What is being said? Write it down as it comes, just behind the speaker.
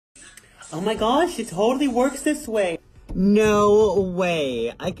Oh my gosh, it totally works this way. No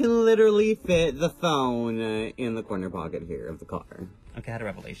way. I can literally fit the phone in the corner pocket here of the car. Okay, I had a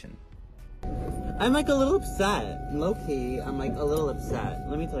revelation. I'm like a little upset. Low-key, I'm like a little upset.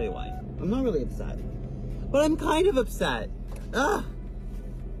 Let me tell you why. I'm not really upset. But I'm kind of upset. Ugh.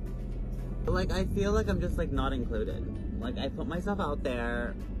 Like, I feel like I'm just like not included. Like, I put myself out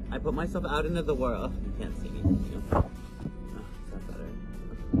there. I put myself out into the world. You can't see me. You know? That's better.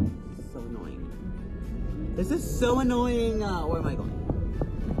 This is so annoying. This is so annoying. Where am I going?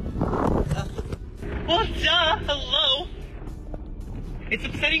 Well, duh! Hello! It's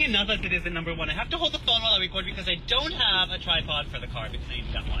upsetting enough as it is at number one. I have to hold the phone while I record because I don't have a tripod for the car because I need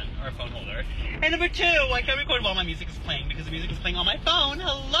to get one, or a phone holder. And number two, I can't record while my music is playing because the music is playing on my phone.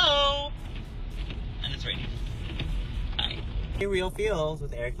 Hello! And it's raining. Hi. Hey, Real Feelz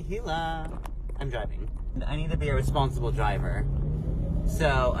with Eric Kahila. I'm driving. I need to be a responsible driver.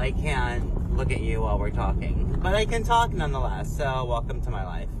 So I can't look at you while we're talking. But I can talk nonetheless, so welcome to my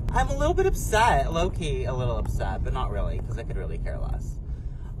life. I'm a little bit upset, low-key a little upset, but not really, because I could really care less.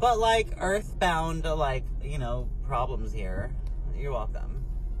 But like, earthbound, like, you know, problems here. You're welcome.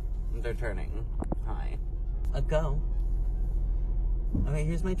 They're turning. Hi. Go. Okay,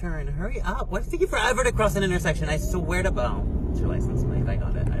 here's my turn. Hurry up. Why does it take you forever to cross an intersection? I swear to... Oh, it's your license plate. I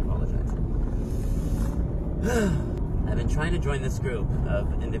got it. I apologize. I've been trying to join this group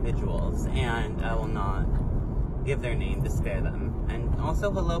of individuals, and I will not give their name to spare them. And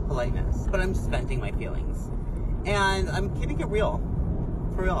also, hello, politeness. But I'm just venting my feelings. And I'm keeping it real.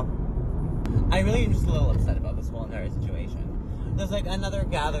 For real. I really am just a little upset about this whole entire situation. There's like another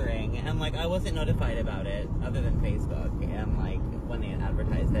gathering, and like I wasn't notified about it other than Facebook, and like when they had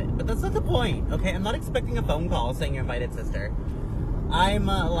advertised it. But that's not the point, okay? I'm not expecting a phone call saying you're invited, sister. I'm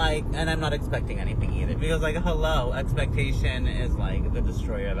and I'm not expecting anything either, because like, hello, expectation is like the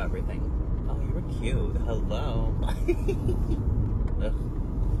destroyer of everything. Oh, you were cute. Hello.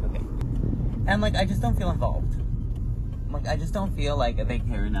 Okay. And like, I just don't feel involved. Like, I just don't feel like they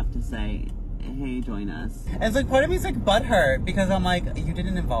care enough to say, hey, join us. And it's like, part of me is like butthurt, because I'm like, you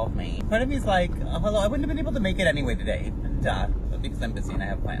didn't involve me. Part of me is like, oh, hello, I wouldn't have been able to make it anyway today. Duh. Because I'm busy and I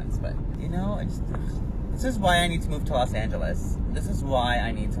have plans, but, you know, this is why I need to move to Los Angeles. This is why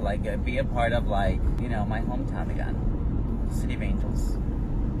I need to, like, be a part of, like, you know, my hometown again. City of Angels.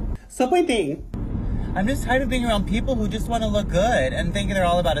 So point being, I'm just tired of being around people who just want to look good and think they're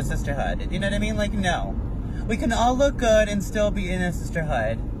all about a sisterhood. You know what I mean? Like, no. We can all look good and still be in a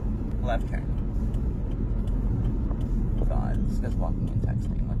sisterhood. Left turn. God, this guy's walking and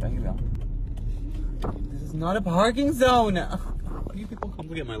texting. Like, are you real? This is not a parking zone! Ugh, why do you people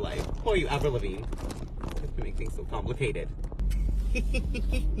complicate my life? Who are you, Avril Lavigne? You make things so complicated.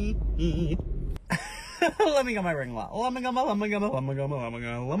 Let me get my ring light. Let me get my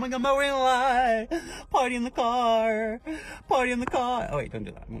ring light. Party in the car. Party in the car. Oh wait, don't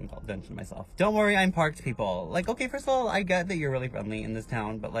do that. I'm gonna call attention to myself. Don't worry, I'm parked, people. Like, okay, first of all, I get that you're really friendly in this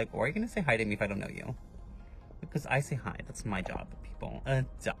town, but like, why are you gonna say hi to me if I don't know you? Because I say hi. That's my job, people.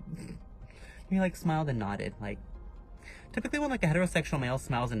 Job. You like smiled and nodded. Like, typically when like a heterosexual male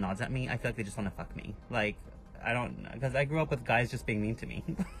smiles and nods at me, I feel like they just want to fuck me. Like, I don't, because I grew up with guys just being mean to me.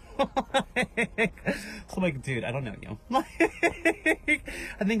 Like, so I'm like, dude, I don't know you. Like,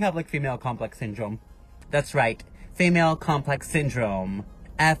 I think I have like female complex syndrome. That's right, female complex syndrome,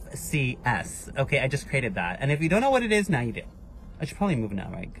 FCS. Okay, I just created that, and if you don't know what it is, now you do. I should probably move now,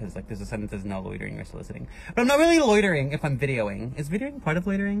 right? Because like there's a sentence that says no loitering or soliciting. But I'm not really loitering if I'm videoing. Is videoing part of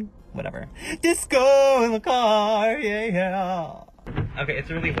loitering? Whatever. Disco in the car, yeah, yeah. Okay,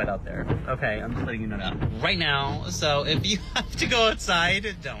 it's really wet out there. Okay, I'm just letting you know that right now. So if you have to go outside,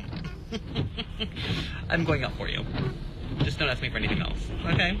 don't. I'm going out for you. Just don't ask me for anything else.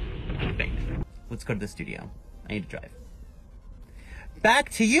 Okay? Thanks. Let's go to the studio. I need to drive. Back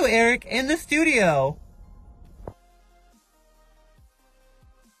to you, Eric, in the studio.